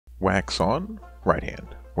Wax on, right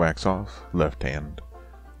hand. Wax off, left hand.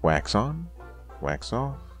 Wax on, wax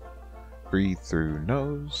off. Breathe through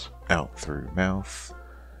nose, out through mouth.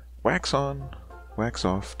 Wax on, wax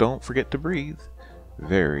off. Don't forget to breathe.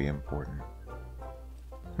 Very important.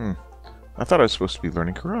 I thought I was supposed to be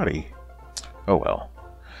learning karate. Oh well.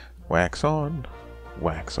 Wax on,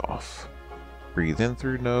 wax off. Breathe in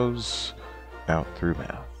through nose, out through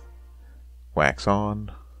mouth. Wax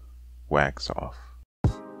on, wax off.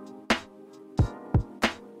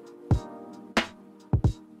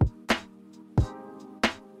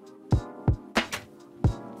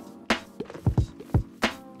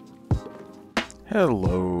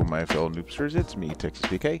 Hello, my fellow noobsters, it's me, Texas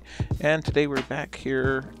BK, and today we're back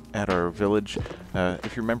here at our village.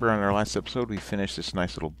 If you remember on our last episode, we finished this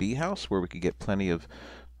nice little bee house where we could get plenty of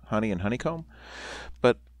honey and honeycomb,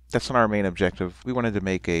 but that's not our main objective. We wanted to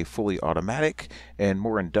make a fully automatic and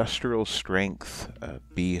more industrial strength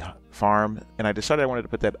bee farm, and I decided I wanted to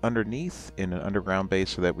put that underneath in an underground base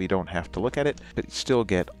so that we don't have to look at it, but still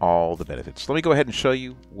get all the benefits. Let me go ahead and show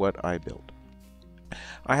you what I built.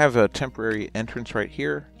 I have a temporary entrance right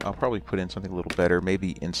here. I'll probably put in something a little better,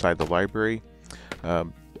 maybe inside the library.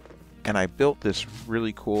 And I built this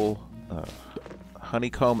really cool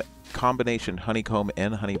honeycomb, combination honeycomb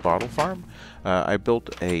and honey bottle farm. I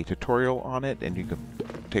built a tutorial on it, and you can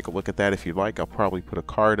take a look at that if you'd like. I'll probably put a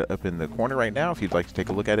card up in the corner right now if you'd like to take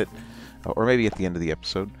a look at it, or maybe at the end of the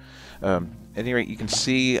episode. At any rate, you can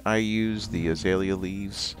see I use the azalea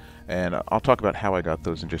leaves, and I'll talk about how I got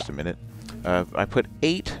those in just a minute. I put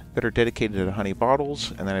 8 that are dedicated to honey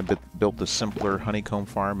bottles, and then I built the simpler honeycomb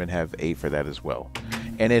farm and have 8 for that as well.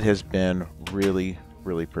 And it has been really,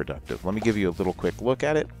 really productive. Let me give you a little quick look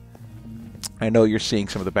at it. I know you're seeing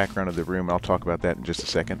some of the background of the room, and I'll talk about that in just a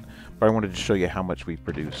second, but I wanted to show you how much we've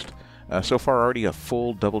produced. So far, already a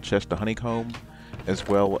full double chest of honeycomb, as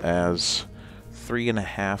well as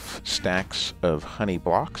 3.5 stacks of honey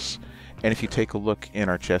blocks. And if you take a look in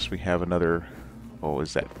our chest, we have another,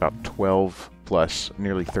 is that about 12 plus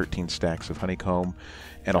nearly 13 stacks of honeycomb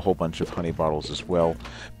and a whole bunch of honey bottles as well.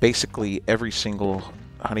 Basically, every single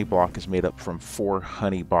honey block is made up from 4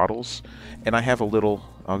 honey bottles, and I have a little,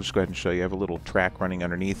 I'll just go ahead and show you, I have a little track running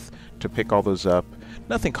underneath to pick all those up.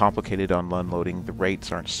 Nothing complicated on unloading. The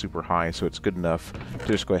rates aren't super high, so it's good enough to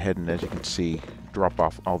just go ahead and, as you can see, drop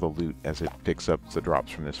off all the loot as it picks up the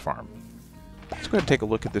drops from this farm. Let's go ahead and take a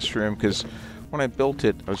look at this room, because when I built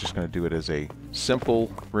it, I was just going to do it as a simple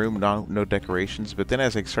room, no decorations, but then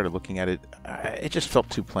as I started looking at it, it just felt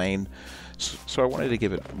too plain, so I wanted to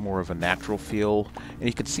give it more of a natural feel. And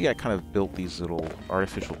you can see I kind of built these little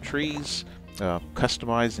artificial trees,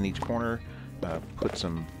 customized in each corner, put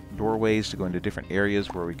some doorways to go into different areas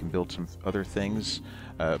where we can build some other things,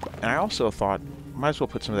 and I also thought, might as well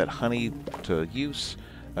put some of that honey to use.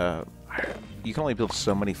 You can only build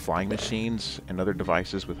so many flying machines and other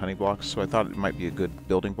devices with honey blocks, so I thought it might be a good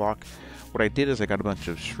building block. What I did is I got a bunch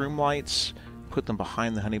of shroom lights, put them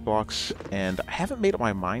behind the honey blocks, and I haven't made up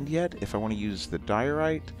my mind yet if I want to use the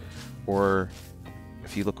diorite, or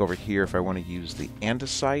if you look over here, if I want to use the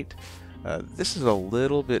andesite. This is a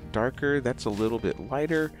little bit darker, that's a little bit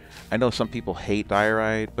lighter. I know some people hate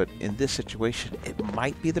diorite, but in this situation it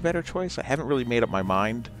might be the better choice. I haven't really made up my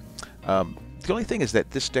mind. The only thing is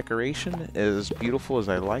that this decoration, as beautiful as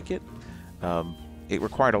I like it, it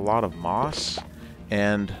required a lot of moss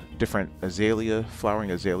and different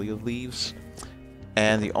flowering azalea leaves,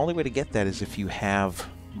 and the only way to get that is if you have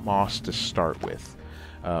moss to start with.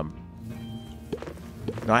 Now,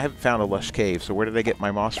 I haven't found a lush cave, so where did I get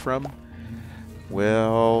my moss from?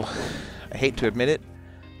 Well, I hate to admit it,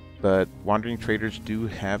 but wandering traders do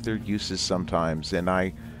have their uses sometimes, and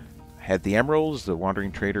I had the emeralds, the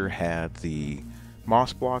wandering trader had the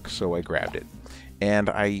moss block, so I grabbed it. And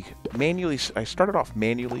I started off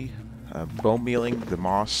manually bone mealing the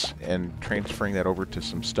moss and transferring that over to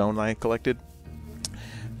some stone I collected.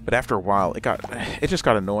 But after a while, it just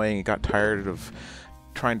got annoying. It got tired of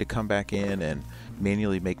trying to come back in and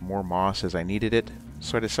manually make more moss as I needed it.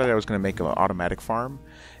 So I decided I was going to make an automatic farm,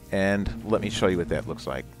 and let me show you what that looks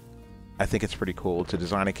like. I think it's pretty cool. It's a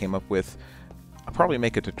design I came up with. I'll probably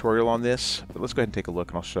make a tutorial on this, but let's go ahead and take a look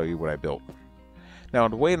and I'll show you what I built. Now,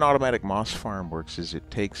 the way an automatic moss farm works is it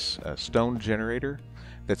takes a stone generator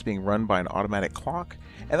that's being run by an automatic clock,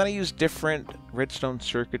 and then I use different redstone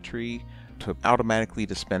circuitry to automatically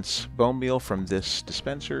dispense bone meal from this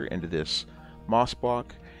dispenser into this moss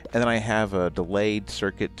block, and then I have a delayed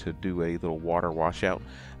circuit to do a little water washout.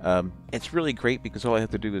 It's really great because all I have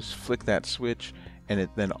to do is flick that switch and it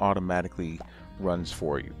then automatically runs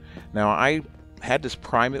for you. Now, I had to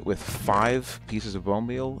prime it with 5 pieces of bone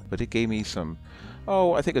meal, but it gave me some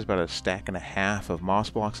oh, I think it was about a stack and a half of moss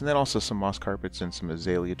blocks, and then also some moss carpets and some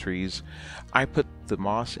azalea trees. I put the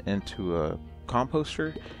moss into a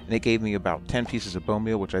composter, and it gave me about 10 pieces of bone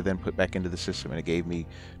meal, which I then put back into the system, and it gave me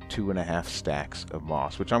 2.5 stacks of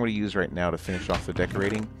moss, which I'm going to use right now to finish off the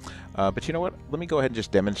decorating. But you know what? Let me go ahead and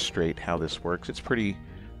just demonstrate how this works. It's pretty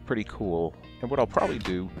cool. And what I'll probably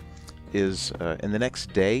do is in the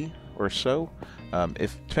next day or so,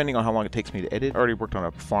 depending on how long it takes me to edit. I already worked on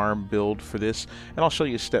a farm build for this, and I'll show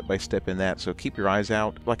you step by step in that, so keep your eyes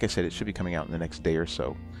out. Like I said, it should be coming out in the next day or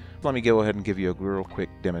so. Let me go ahead and give you a real quick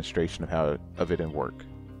demonstration of it in work.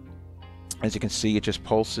 As you can see, it just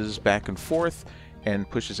pulses back and forth and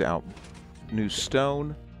pushes out new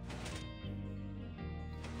stone.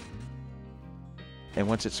 And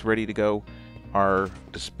once it's ready to go, our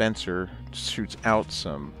dispenser shoots out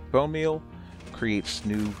some bone meal, creates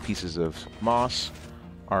new pieces of moss.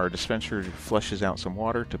 Our dispenser flushes out some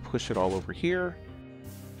water to push it all over here.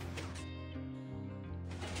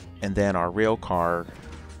 And then our rail car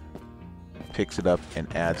picks it up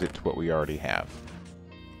and adds it to what we already have.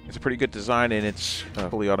 It's a pretty good design, and it's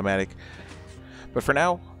fully automatic. But for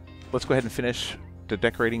now, let's go ahead and finish the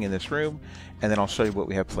decorating in this room, and then I'll show you what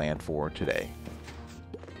we have planned for today.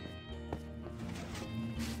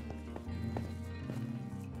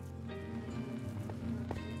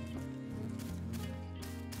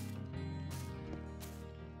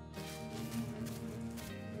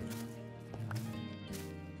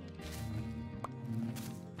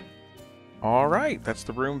 Alright, that's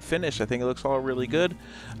the room finished. I think it looks all really good.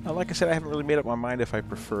 Like I said, I haven't really made up my mind if I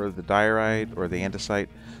prefer the diorite or the andesite.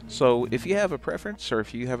 So if you have a preference or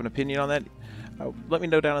if you have an opinion on that, let me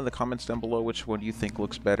know down in the comments down below which one you think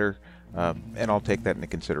looks better. And I'll take that into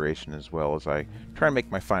consideration as well as I try and make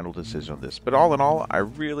my final decision on this. But all in all, I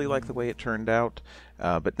really like the way it turned out.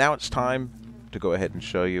 But now it's time to go ahead and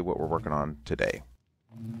show you what we're working on today.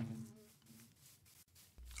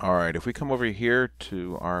 Alright, if we come over here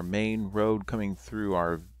to our main road coming through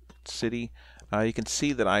our city, you can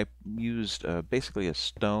see that I used basically a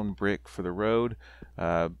stone brick for the road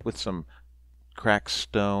with some cracked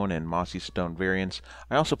stone and mossy stone variants.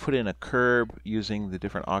 I also put in a curb using the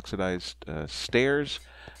different oxidized stairs,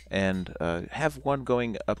 and have one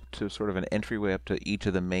going up to sort of an entryway up to each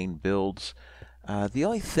of the main builds. The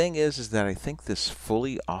only thing is that I think this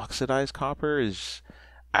fully oxidized copper is,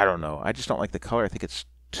 I don't know, I just don't like the color. I think it's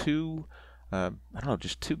too, I don't know,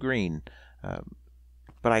 just too green.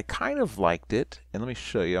 But I kind of liked it, and let me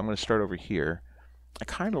show you. I'm going to start over here. I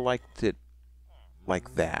kind of liked it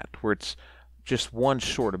like that, where it's just one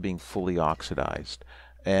short of being fully oxidized.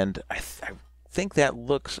 And I think that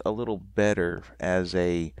looks a little better as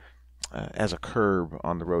a curb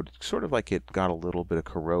on the road. It's sort of like it got a little bit of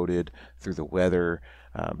corroded through the weather,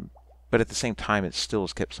 but at the same time it still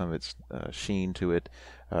has kept some of its sheen to it.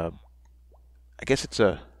 I guess it's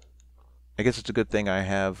a good thing I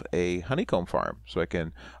have a honeycomb farm, so I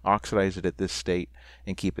can oxidize it at this state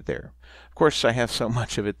and keep it there. Of course, I have so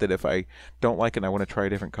much of it that if I don't like it and I want to try a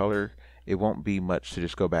different color, it won't be much to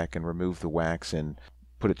just go back and remove the wax and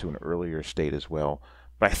put it to an earlier state as well.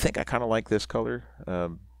 But I think I kind of like this color,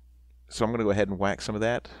 so I'm going to go ahead and wax some of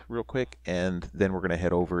that real quick, and then we're going to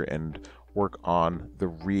head over and work on the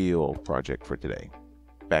real project for today.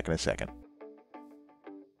 Back in a second.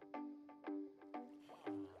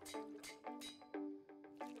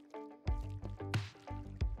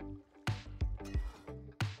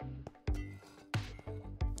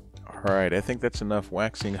 Alright, I think that's enough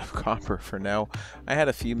waxing of copper for now. I had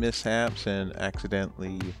a few mishaps and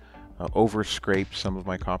accidentally over-scraped some of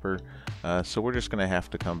my copper, so we're just going to have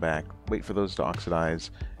to come back, wait for those to oxidize,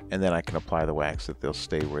 and then I can apply the wax that they'll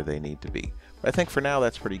stay where they need to be. But I think for now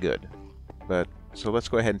that's pretty good. So let's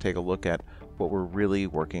go ahead and take a look at what we're really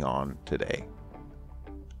working on today.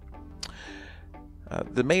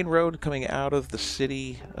 The main road coming out of the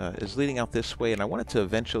city is leading out this way, and I want it to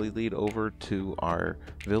eventually lead over to our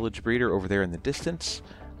village breeder over there in the distance.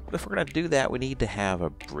 But if we're going to do that, we need to have a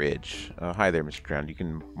bridge. Hi there, Mr. Drown. You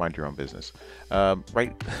can mind your own business.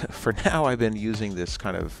 Right, for now, I've been using this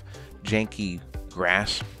kind of janky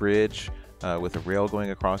grass bridge with a rail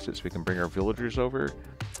going across it so we can bring our villagers over.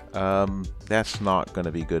 That's not going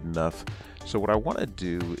to be good enough. So what I want to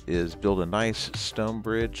do is build a nice stone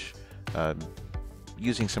bridge,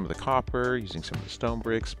 using some of the copper, using some of the stone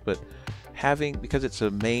bricks, but because it's a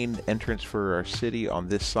main entrance for our city on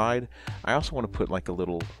this side, I also want to put like a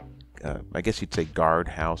little, I guess you'd say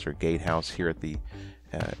guardhouse or gatehouse here at the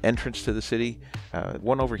entrance to the city,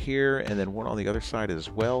 one over here and then one on the other side as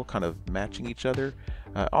well, kind of matching each other.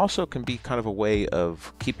 Also can be kind of a way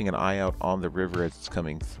of keeping an eye out on the river as it's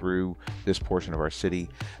coming through this portion of our city.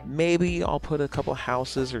 Maybe I'll put a couple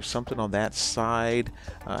houses or something on that side.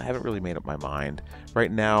 I haven't really made up my mind.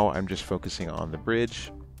 Right now I'm just focusing on the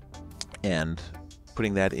bridge and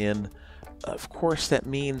putting that in. Of course that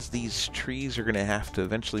means these trees are going to have to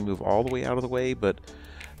eventually move all the way out of the way, but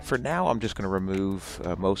for now I'm just going to remove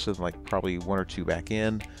most of them, like probably one or two back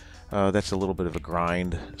in. That's a little bit of a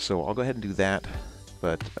grind, so I'll go ahead and do that,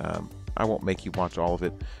 but I won't make you watch all of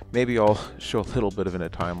it. Maybe I'll show a little bit of it in a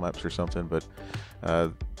time lapse or something, but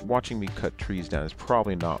watching me cut trees down is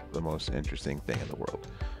probably not the most interesting thing in the world.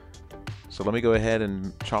 So let me go ahead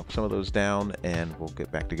and chop some of those down, and we'll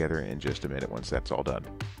get back together in just a minute once that's all done.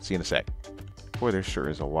 See you in a sec. Boy, there sure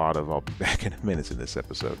is a lot of I'll be back in a minute in this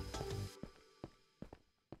episode.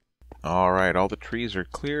 Alright, all the trees are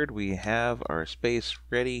cleared. We have our space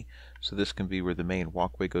ready, so this can be where the main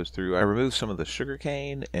walkway goes through. I removed some of the sugar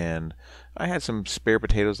cane, and I had some spare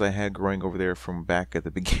potatoes I had growing over there from back at the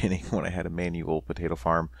beginning when I had a manual potato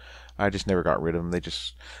farm. I just never got rid of them. They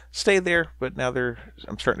just stayed there, but now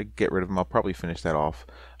I'm starting to get rid of them. I'll probably finish that off.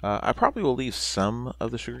 I probably will leave some of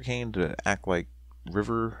the sugar cane to act like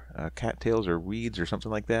river cattails or weeds or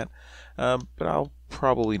something like that, but I'll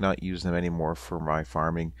probably not use them anymore for my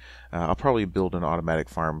farming. I'll probably build an automatic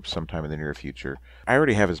farm sometime in the near future. I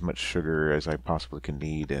already have as much sugar as I possibly can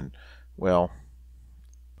need, and well,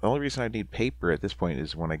 the only reason I need paper at this point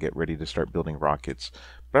is when I get ready to start building rockets,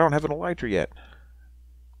 but I don't have an elytra yet.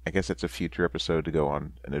 I guess that's a future episode to go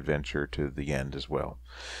on an adventure to the end as well.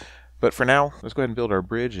 But for now, let's go ahead and build our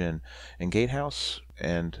bridge and gatehouse,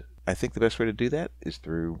 and I think the best way to do that is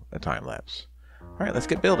through a time lapse. Alright, let's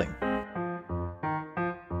get building.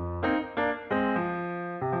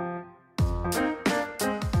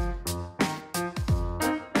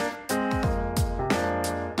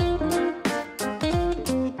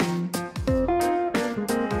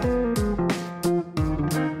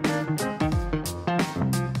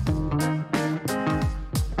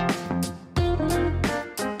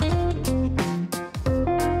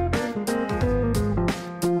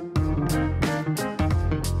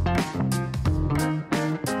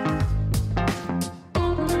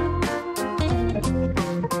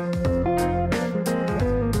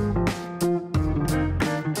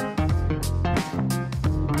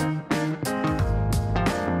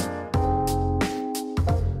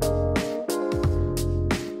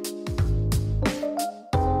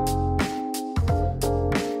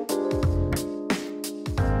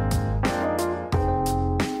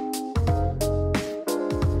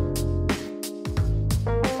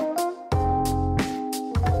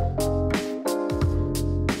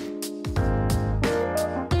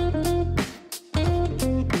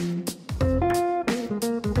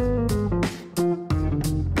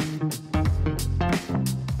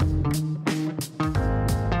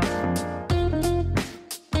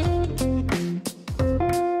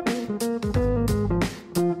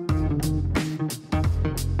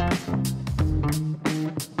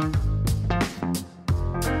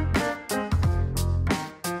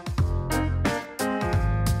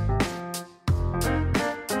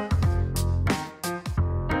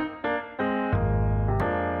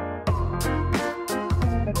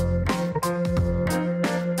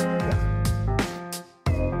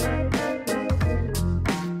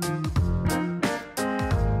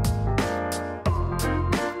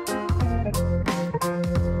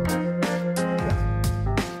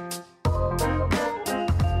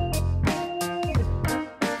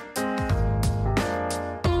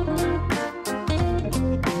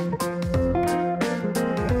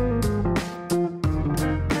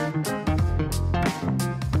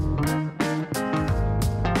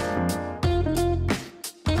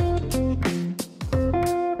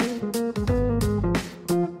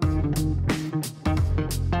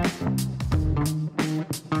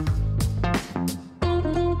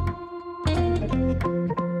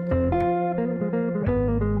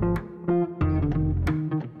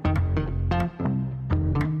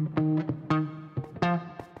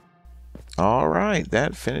 Alright,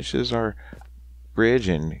 that finishes our bridge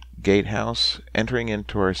and gatehouse entering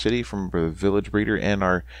into our city from the village breeder and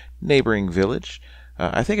our neighboring village.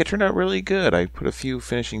 I think it turned out really good. I put a few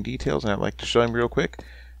finishing details and I'd like to show them real quick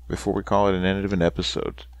before we call it an end of an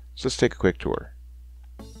episode. So let's take a quick tour.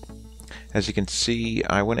 As you can see,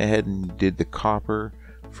 I went ahead and did the copper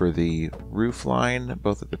for the roof line,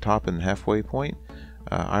 both at the top and halfway point.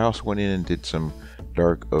 I also went in and did some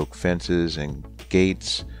dark oak fences and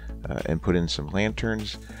gates and put in some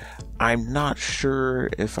lanterns. I'm not sure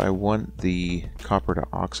if I want the copper to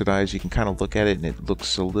oxidize. You can kind of look at it and it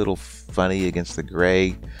looks a little funny against the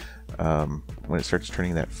gray when it starts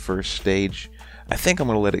turning that first stage. I think I'm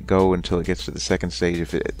going to let it go until it gets to the second stage. If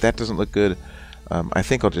that doesn't look good, I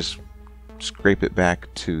think I'll just scrape it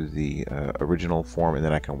back to the original form and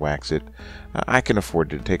then I can wax it. I can afford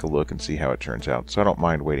to take a look and see how it turns out, so I don't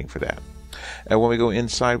mind waiting for that. And when we go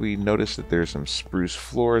inside, we notice that there's some spruce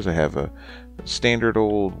floors. I have a standard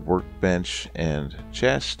old workbench and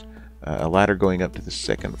chest, a ladder going up to the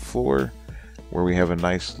second floor where we have a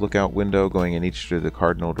nice lookout window going in each of the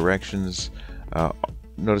cardinal directions.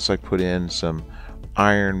 Notice I put in some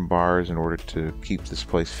iron bars in order to keep this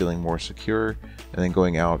place feeling more secure, and then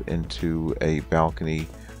going out into a balcony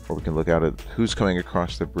where we can look out at who's coming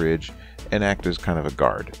across the bridge and act as kind of a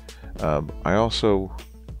guard. I also,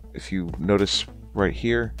 if you notice right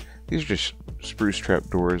here, these are just spruce trap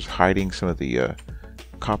doors hiding some of the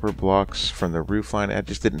copper blocks from the roof line. I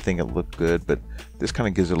just didn't think it looked good, but this kind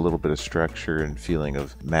of gives it a little bit of structure and feeling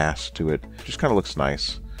of mass to it. Just kind of looks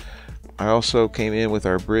nice. I also came in with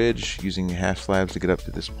our bridge using half slabs to get up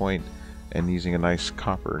to this point and using a nice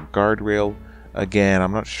copper guardrail. Again,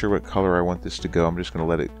 I'm not sure what color I want this to go. I'm just going to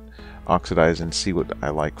let it oxidize and see what I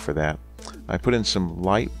like for that. I put in some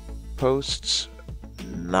light posts.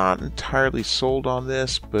 Not entirely sold on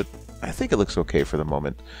this, but I think it looks okay for the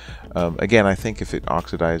moment. Again, I think if it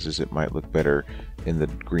oxidizes, it might look better in the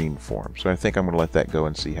green form. So I think I'm going to let that go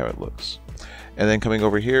and see how it looks. And then coming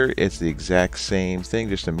over here, it's the exact same thing,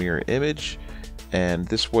 just a mirror image. And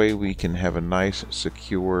this way we can have a nice,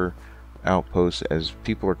 secure outpost as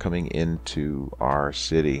people are coming into our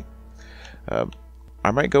city. I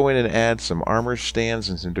might go in and add some armor stands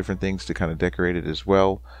and some different things to kind of decorate it as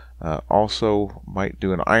well. Also might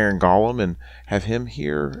do an iron golem and have him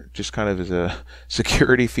here just kind of as a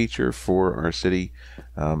security feature for our city.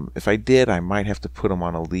 If I did, I might have to put him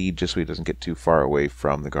on a lead just so he doesn't get too far away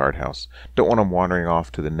from the guardhouse. Don't want him wandering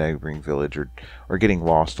off to the neighboring village or getting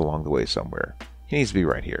lost along the way somewhere. He needs to be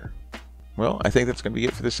right here. Well, I think that's going to be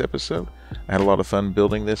it for this episode. I had a lot of fun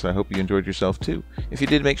building this, and I hope you enjoyed yourself too. If you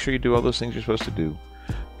did, make sure you do all those things you're supposed to do.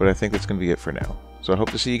 But I think that's going to be it for now. So I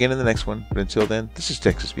hope to see you again in the next one. But until then, this is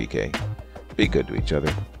Texas BK. Be good to each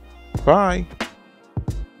other. Bye!